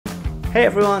Hey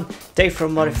everyone, Dave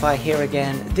from Modyfi here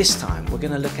again. This time we're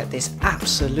going to look at this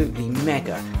absolutely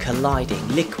mega colliding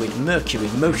liquid mercury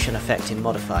motion effect in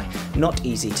Modyfi. Not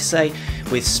easy to say,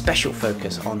 with special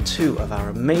focus on two of our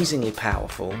amazingly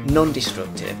powerful,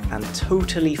 non-destructive and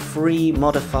totally free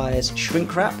modifiers,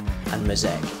 Shrinkwrap and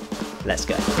Mosaic. Let's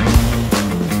go.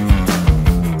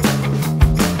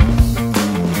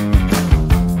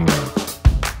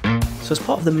 So as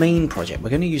part of the main project, we're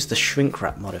going to use the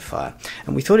Shrinkwrap modifier,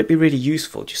 and we thought it'd be really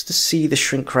useful just to see the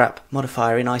Shrinkwrap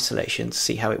modifier in isolation to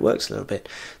see how it works a little bit.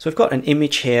 So we've got an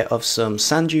image here of some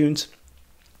sand dunes,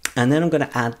 and then I'm going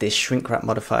to add this Shrinkwrap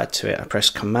modifier to it. I press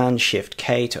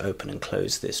Command-Shift-K to open and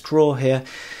close this drawer here,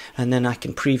 and then I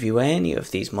can preview any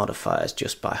of these modifiers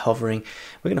just by hovering.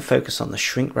 We're going to focus on the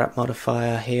Shrinkwrap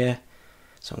modifier here.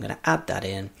 So I'm going to add that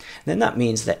in, and then that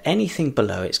means that anything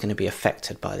below it's going to be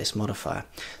affected by this modifier.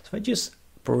 So if I just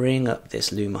bring up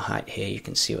this luma height here, you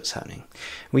can see what's happening.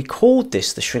 We called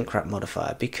this the Shrinkwrap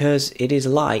modifier because it is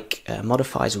like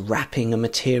modifiers wrapping a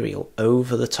material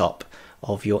over the top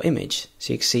of your image.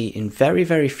 So you can see in very,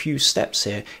 very few steps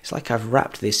here, it's like I've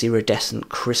wrapped this iridescent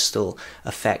crystal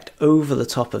effect over the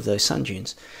top of those sand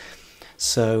dunes.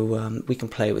 So we can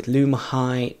play with luma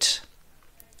height,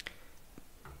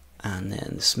 and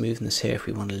then the smoothness here if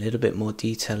we want a little bit more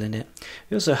detail in it.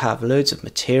 We also have loads of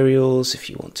materials if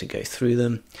you want to go through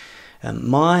them.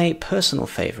 My personal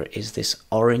favorite is this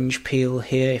orange peel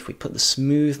here. If we put the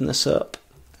smoothness up,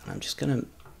 and I'm just going to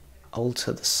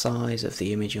alter the size of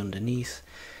the image underneath,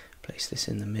 place this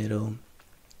in the middle.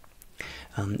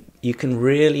 You can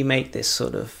really make this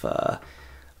sort of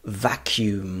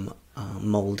vacuum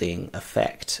molding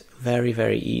effect very,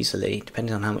 very easily,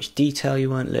 depending on how much detail you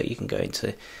want. Look, you can go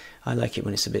into, I like it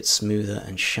when it's a bit smoother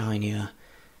and shinier.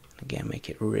 Again,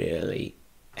 make it really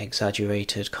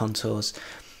exaggerated contours.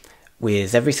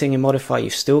 With everything in Modyfi,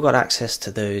 you've still got access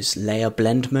to those layer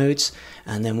blend modes,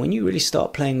 and then when you really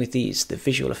start playing with these, the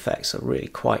visual effects are really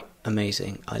quite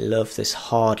amazing. I love this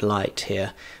hard light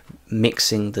here,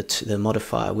 mixing the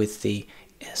modifier with the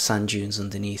sand dunes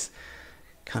underneath.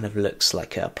 Kind of looks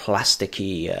like a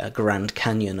plasticky Grand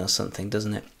Canyon or something,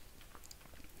 doesn't it?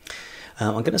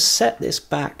 I'm going to set this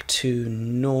back to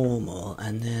normal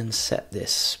and then set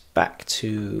this back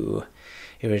to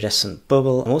iridescent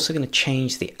bubble. I'm also going to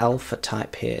change the alpha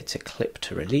type here to clip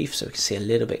to relief so we can see a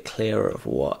little bit clearer of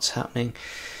what's happening.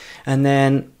 And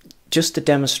then just to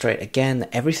demonstrate again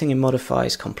that everything in Modyfi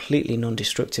is completely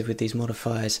non-destructive with these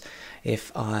modifiers,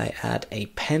 if I add a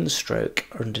pen stroke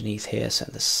underneath here,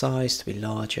 set the size to be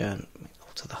larger and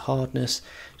alter the hardness,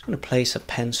 I'm just going to place a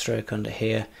pen stroke under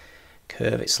here,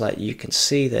 curve it slightly. You can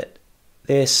see that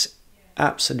this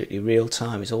absolutely real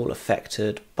time is all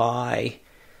affected by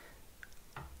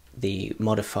the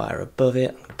modifier above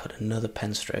it. I'm going to put another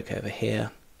pen stroke over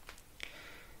here.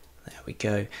 There we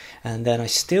go. And then I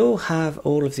still have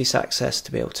all of this access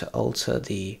to be able to alter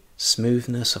the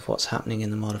smoothness of what's happening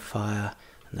in the modifier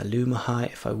and the luma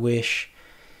height if I wish.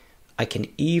 I can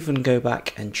even go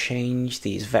back and change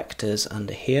these vectors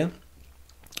under here.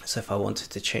 So if I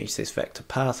wanted to change this vector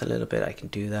path a little bit, I can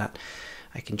do that.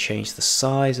 I can change the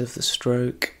size of the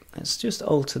stroke. Let's just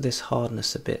alter this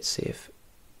hardness a bit, see if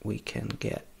we can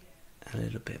get a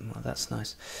little bit more. That's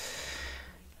nice.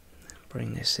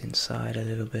 Bring this inside a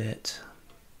little bit.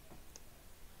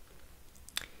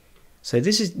 So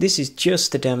this is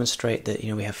just to demonstrate that, you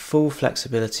know, we have full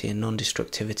flexibility and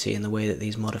non-destructivity in the way that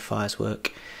these modifiers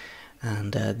work.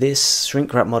 And this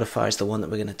Shrinkwrap modifier is the one that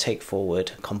we're going to take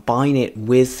forward, combine it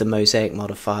with the Mosaic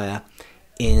modifier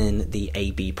in the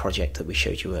AB project that we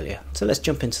showed you earlier. So let's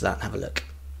jump into that and have a look.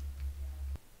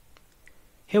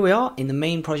 Here we are in the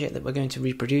main project that we're going to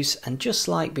reproduce, and just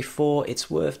like before, it's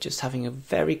worth just having a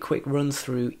very quick run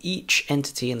through each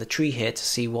entity in the tree here to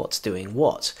see what's doing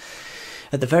what.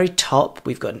 At the very top,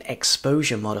 we've got an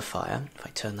exposure modifier. If I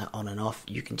turn that on and off,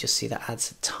 you can just see that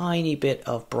adds a tiny bit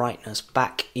of brightness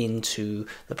back into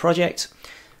the project.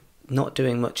 Not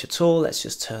doing much at all, let's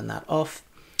just turn that off.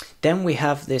 Then we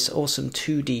have this awesome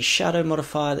 2D shadow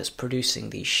modifier that's producing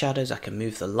these shadows. I can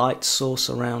move the light source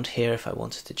around here if I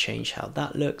wanted to change how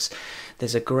that looks.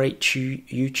 There's a great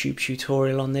YouTube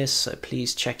tutorial on this, so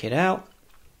please check it out.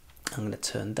 I'm going to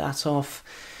turn that off.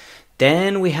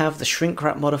 Then we have the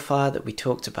Shrinkwrap modifier that we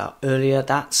talked about earlier.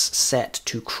 That's set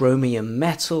to chromium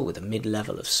metal with a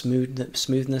mid-level of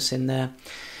smoothness in there.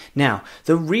 Now,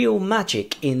 the real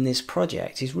magic in this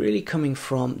project is really coming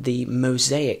from the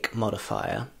Mosaic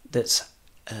modifier that's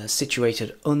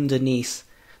situated underneath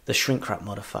the Shrinkwrap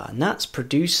modifier, and that's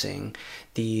producing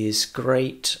these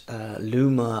great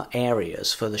luma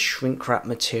areas for the Shrinkwrap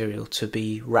material to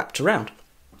be wrapped around.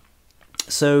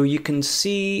 So you can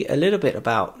see a little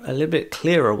bit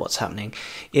clearer what's happening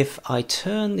if I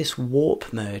turn this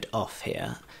warp mode off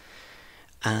here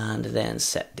and then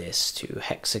set this to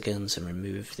hexagons and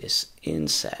remove this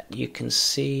inset. You can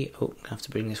see, oh, I have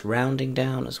to bring this rounding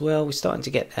down as well. We're starting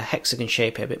to get a hexagon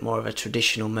shape here, a bit more of a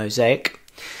traditional mosaic.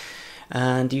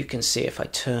 And you can see if I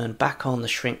turn back on the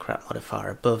Shrinkwrap modifier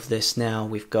above this now,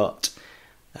 we've got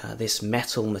this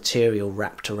metal material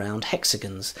wrapped around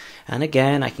hexagons. And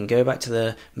again, I can go back to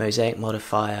the Mosaic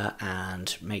modifier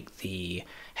and make the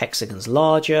hexagons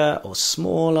larger or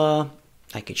smaller.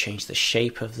 I could change the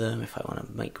shape of them if I want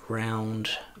to make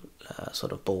round,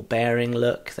 sort of ball bearing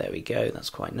look. There we go, that's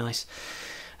quite nice.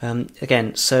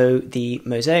 Again, so the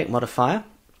Mosaic modifier,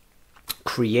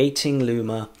 creating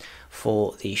luma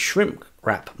for the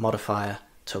Shrinkwrap modifier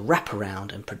to wrap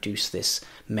around and produce this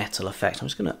metal effect. I'm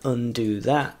just going to undo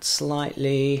that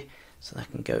slightly so I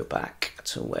can go back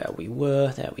to where we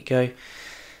were. There we go.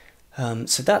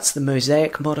 So that's the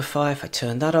Mosaic modifier. If I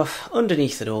turn that off,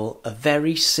 underneath it all, a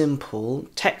very simple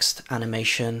text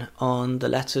animation on the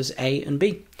letters A and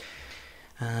B.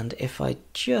 And if I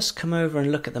just come over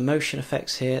and look at the motion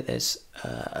effects here, there's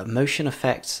a motion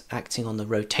effect acting on the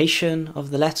rotation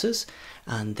of the letters,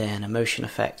 and then a motion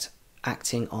effect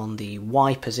acting on the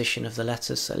Y position of the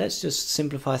letters. So let's just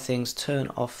simplify things, turn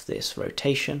off this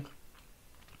rotation.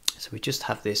 So we just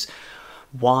have this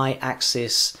Y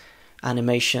axis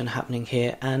animation happening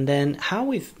here, and then how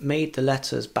we've made the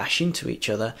letters bash into each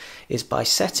other is by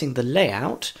setting the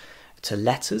layout to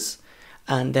letters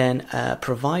and then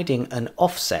providing an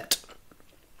offset,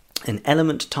 an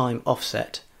element time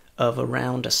offset of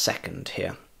around a second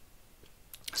here.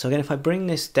 So again, if I bring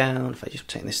this down, if I just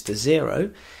take this to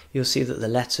 0, you'll see that the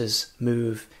letters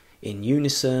move in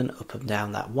unison up and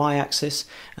down that y-axis,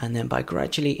 and then by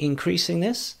gradually increasing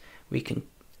this, we can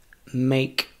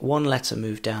make one letter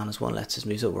move down as one letter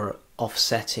moves up. We're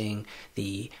offsetting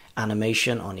the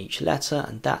animation on each letter,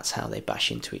 and that's how they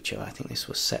bash into each other. I think this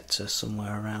was set to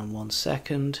somewhere around 1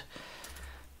 second.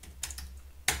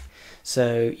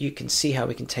 So you can see how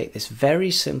we can take this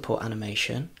very simple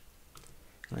animation.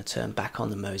 I'm going to turn back on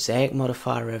the Mosaic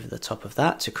modifier over the top of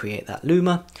that to create that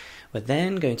luma. We're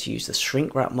then going to use the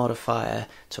Shrinkwrap modifier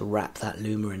to wrap that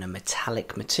luma in a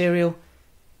metallic material,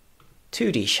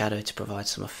 2D shadow to provide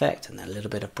some effect, and then a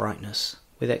little bit of brightness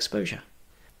with exposure.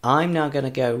 I'm now going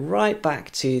to go right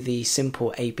back to the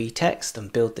simple AB text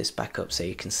and build this back up so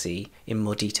you can see in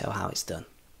more detail how it's done.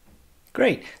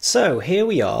 Great, so here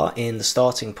we are in the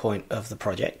starting point of the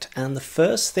project, and the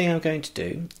first thing I'm going to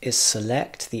do is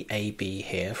select the AB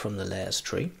here from the layers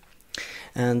tree,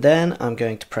 and then I'm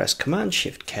going to press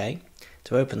Command-Shift-K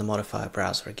to open the modifier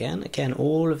browser again. Again,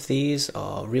 all of these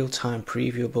are real-time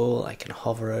previewable. I can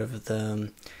hover over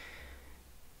them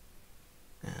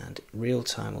and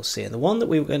real-time we'll see. And the one that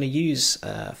we were going to use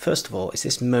first of all is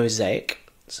this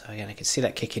Mosaic. So again, I can see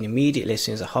that kicking immediately as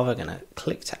soon as I hover. I'm going to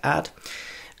click to add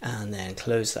and then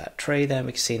close that tray there.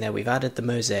 We can see there we've added the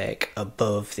Mosaic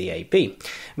above the AB.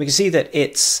 We can see that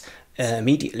it's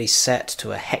immediately set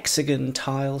to a hexagon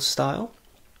tile style.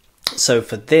 So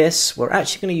for this, we're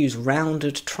actually going to use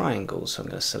rounded triangles. So I'm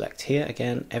going to select here.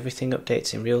 Again, everything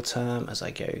updates in real time as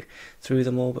I go through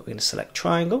them all, but we're going to select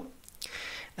triangle.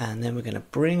 And then we're going to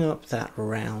bring up that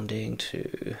rounding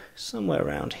to somewhere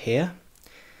around here.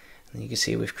 And you can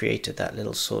see we've created that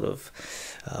little sort of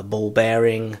ball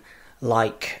bearing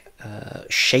like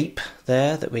shape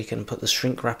there that we can put the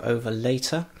shrink wrap over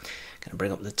later. Going to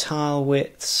bring up the tile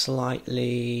width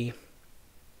slightly.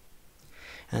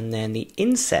 And then the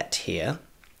inset here,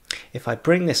 if I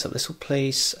bring this up, this will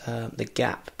place the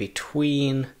gap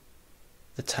between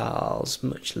the tiles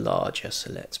much larger.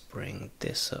 So let's bring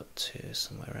this up to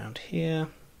somewhere around here.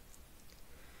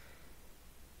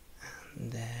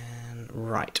 And then,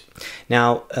 right.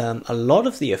 Now, a lot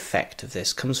of the effect of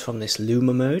this comes from this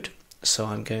luma mode. So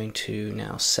I'm going to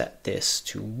now set this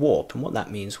to warp. And what that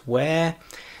means, where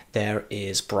there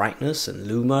is brightness and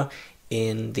luma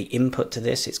in the input to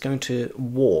this, it's going to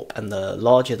warp, and the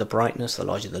larger the brightness, the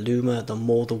larger the luma, the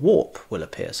more the warp will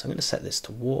appear. So I'm going to set this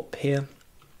to warp here.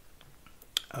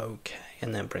 Okay,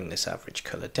 and then bring this average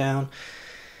color down.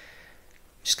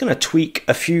 Just going to tweak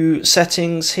a few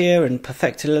settings here and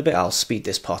perfect it a little bit. I'll speed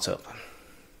this part up.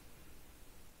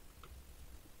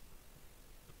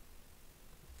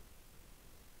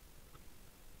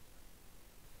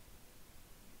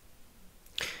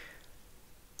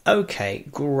 Okay,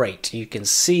 great. You can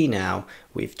see now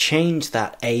we've changed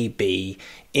that AB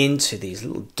into these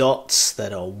little dots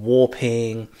that are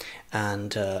warping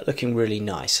and looking really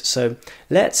nice. So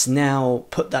let's now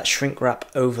put that shrink wrap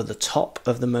over the top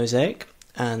of the mosaic,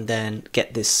 and then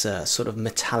get this sort of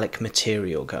metallic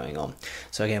material going on.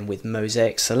 So again, with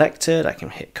Mosaic selected, I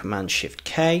can hit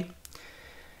Command-Shift-K,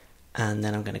 and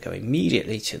then I'm going to go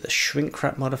immediately to the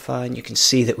Shrinkwrap modifier, and you can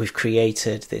see that we've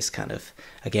created this kind of,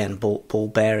 again,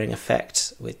 ball bearing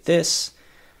effect with this.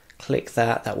 Click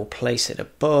that, that will place it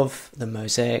above the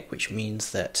mosaic, which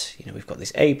means that, you know, we've got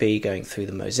this AB going through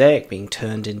the mosaic, being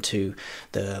turned into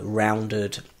the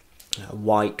rounded,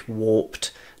 white,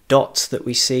 warped dots that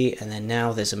we see, and then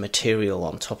now there's a material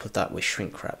on top of that with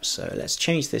Shrinkwrap. So let's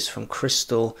change this from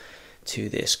crystal to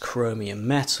this chromium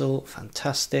metal.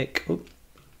 Fantastic. Ooh.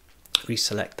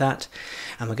 Reselect that,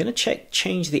 and we're going to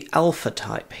change the alpha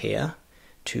type here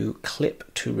to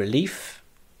clip to relief.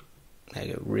 There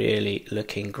you go, really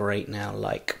looking great now,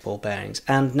 like ball bearings.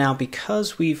 And now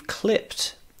because we've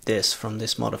clipped this from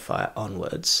this modifier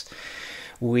onwards,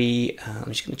 I'm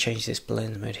just going to change this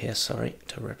blend mode here, sorry,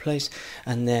 to replace.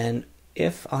 And then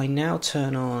if I now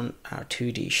turn on our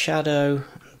 2D shadow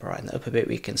and brighten it up a bit,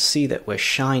 we can see that we're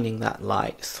shining that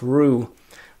light through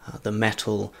the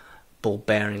metal ball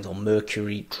bearings or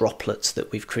mercury droplets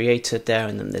that we've created there,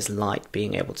 and then there's light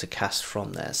being able to cast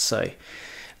from there. So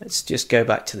let's just go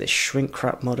back to this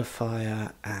Shrinkwrap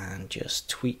modifier and just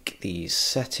tweak these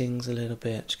settings a little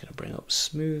bit. Just going to bring up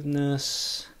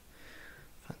smoothness.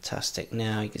 Fantastic.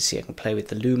 Now you can see I can play with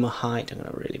the luma height. I'm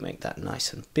going to really make that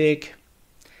nice and big.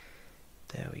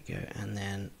 There we go. And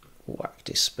then whack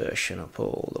dispersion up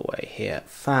all the way here.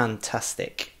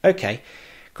 Fantastic. Okay.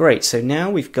 Great, so now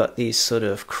we've got these sort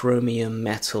of chromium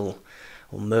metal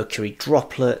or mercury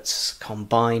droplets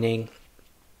combining.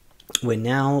 We're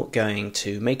now going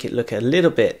to make it look a little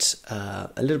bit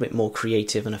more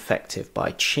creative and effective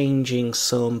by changing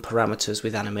some parameters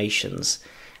with animations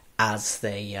as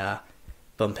they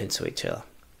bump into each other.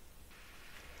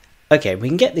 Okay, we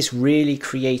can get this really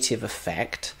creative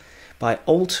effect by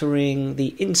altering the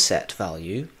inset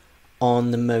value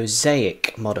on the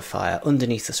Mosaic modifier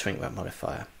underneath the Shrinkwrap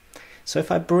modifier. So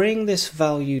if I bring this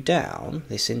value down,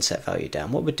 this inset value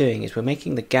down, what we're doing is we're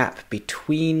making the gap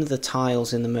between the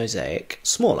tiles in the mosaic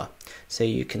smaller. So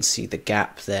you can see the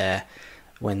gap there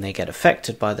when they get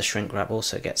affected by the Shrinkwrap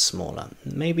also gets smaller.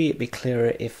 Maybe it'd be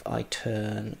clearer if I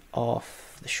turn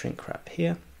off the Shrinkwrap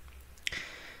here.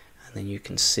 And then you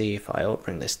can see if I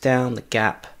bring this down, the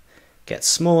gap gets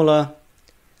smaller.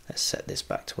 Let's set this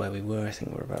back to where we were. I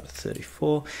think we're about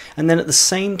 34. And then at the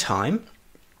same time,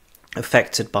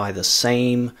 affected by the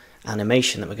same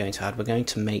animation that we're going to add, we're going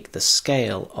to make the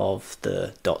scale of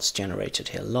the dots generated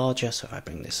here larger. So if I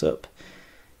bring this up,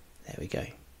 there we go.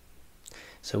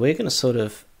 So we're going to sort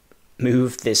of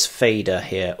move this fader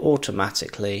here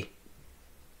automatically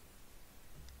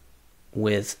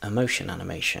with a motion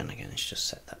animation. Again, let's just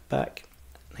set that back.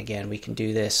 And again, we can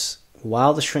do this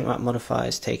while the Shrinkwrap modifier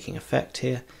is taking effect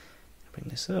here. Bring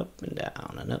this up and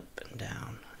down and up and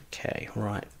down. Okay,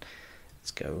 right.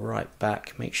 Let's go right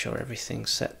back. Make sure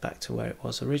everything's set back to where it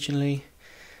was originally.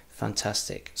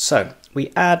 Fantastic. So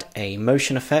we add a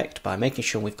motion effect by making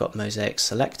sure we've got Mosaic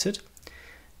selected,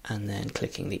 and then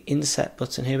clicking the inset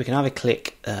button here. We can either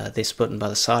click this button by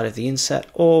the side of the inset,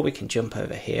 or we can jump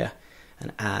over here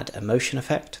and add a motion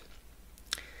effect.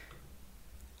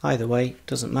 Either way,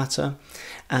 doesn't matter.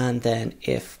 And then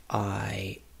if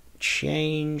I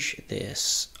change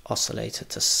this oscillator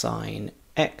to sine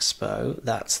expo,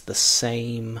 that's the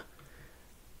same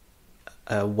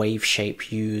wave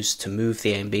shape used to move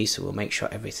the A and B, so we'll make sure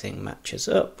everything matches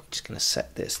up. We're just going to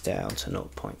set this down to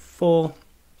 0.4.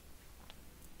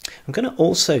 I'm going to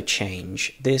also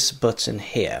change this button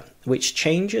here, which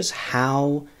changes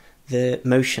how the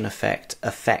motion effect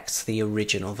affects the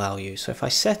original value. So if I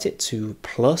set it to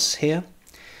plus here,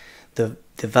 the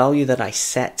value that I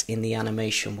set in the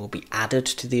animation will be added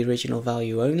to the original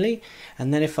value only,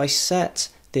 and then if I set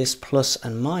this plus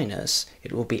and minus,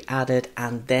 it will be added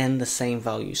and then the same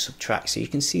value subtract. So you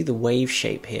can see the wave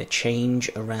shape here change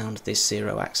around this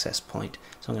 0 access point.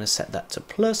 So I'm going to set that to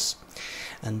plus,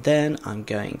 and then I'm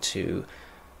going to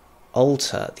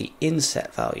alter the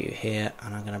inset value here,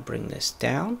 and I'm going to bring this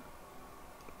down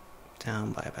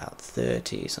by about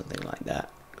 30, something like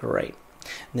that. Great.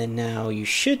 And then now you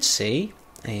should see,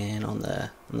 and on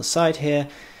the side here,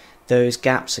 those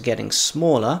gaps are getting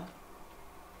smaller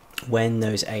when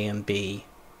those A and B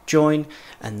join.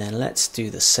 And then let's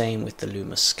do the same with the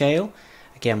luma scale.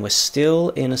 Again, we're still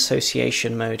in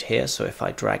association mode here, so if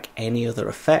I drag any other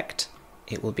effect,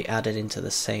 it will be added into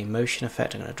the same motion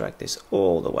effect. I'm going to drag this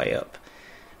all the way up,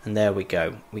 and there we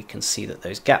go. We can see that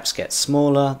those gaps get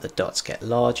smaller, the dots get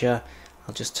larger.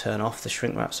 I'll just turn off the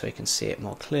Shrinkwrap so we can see it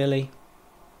more clearly.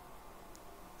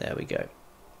 There we go.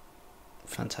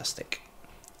 Fantastic.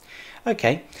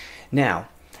 Okay, Now,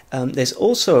 there's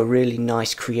also a really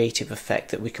nice creative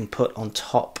effect that we can put on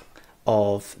top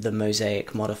of the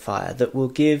Mosaic modifier that will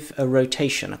give a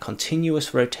rotation, a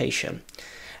continuous rotation.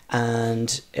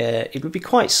 And it would be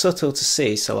quite subtle to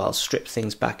see, so I'll strip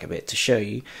things back a bit to show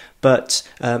you, but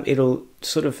it'll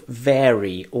sort of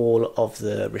vary all of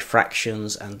the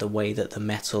refractions and the way that the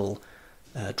metal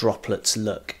droplets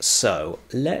look. So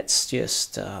let's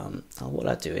just, what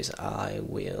I'll do is I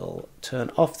will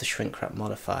turn off the Shrinkwrap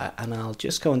modifier, and I'll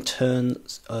just go and turn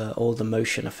all the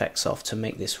motion effects off to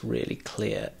make this really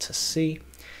clear to see.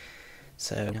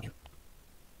 So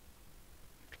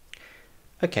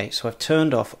okay, so I've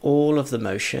turned off all of the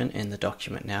motion in the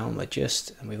document now, and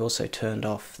we've also turned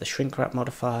off the Shrinkwrap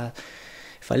modifier.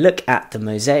 If I look at the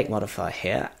Mosaic modifier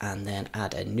here and then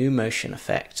add a new motion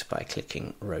effect by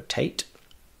clicking rotate,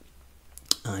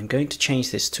 I'm going to change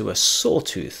this to a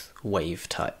sawtooth wave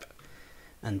type.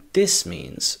 And this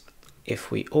means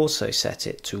if we also set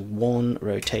it to 1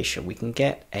 rotation, we can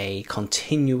get a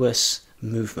continuous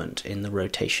movement in the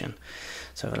rotation.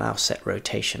 So I'll now set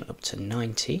rotation up to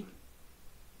 90.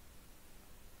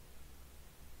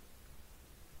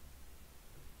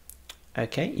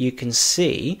 Okay, you can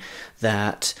see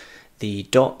that the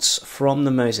dots from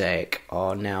the Mosaic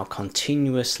are now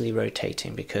continuously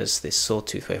rotating because this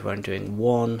sawtooth wave, we're doing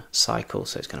 1 cycle,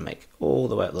 so it's going to make all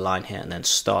the way up the line here and then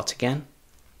start again.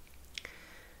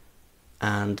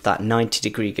 And that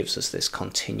 90° gives us this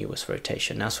continuous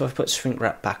rotation. Now, so if I put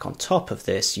Shrinkwrap back on top of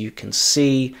this, you can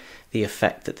see the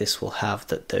effect that this will have,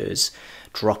 that those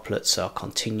droplets are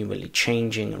continually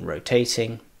changing and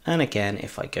rotating. And again,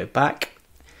 if I go back,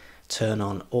 turn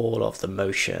on all of the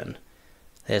motion,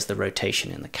 there's the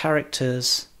rotation in the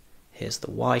characters, here's the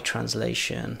Y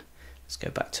translation. Let's go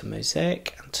back to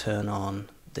Mosaic and turn on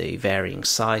the varying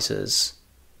sizes.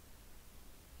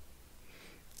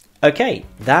 Okay,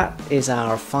 that is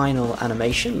our final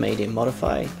animation made in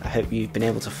Modyfi. I hope you've been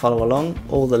able to follow along.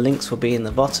 All the links will be in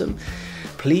the bottom.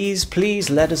 Please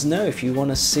let us know if you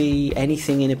want to see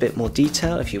anything in a bit more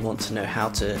detail, if you want to know how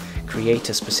to create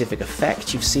a specific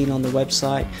effect you've seen on the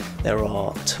website. There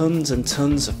are tons and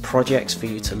tons of projects for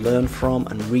you to learn from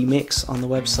and remix on the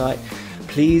website.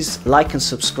 Please like and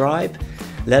subscribe.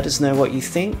 Let us know what you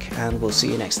think, and we'll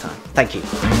see you next time. Thank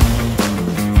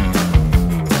you.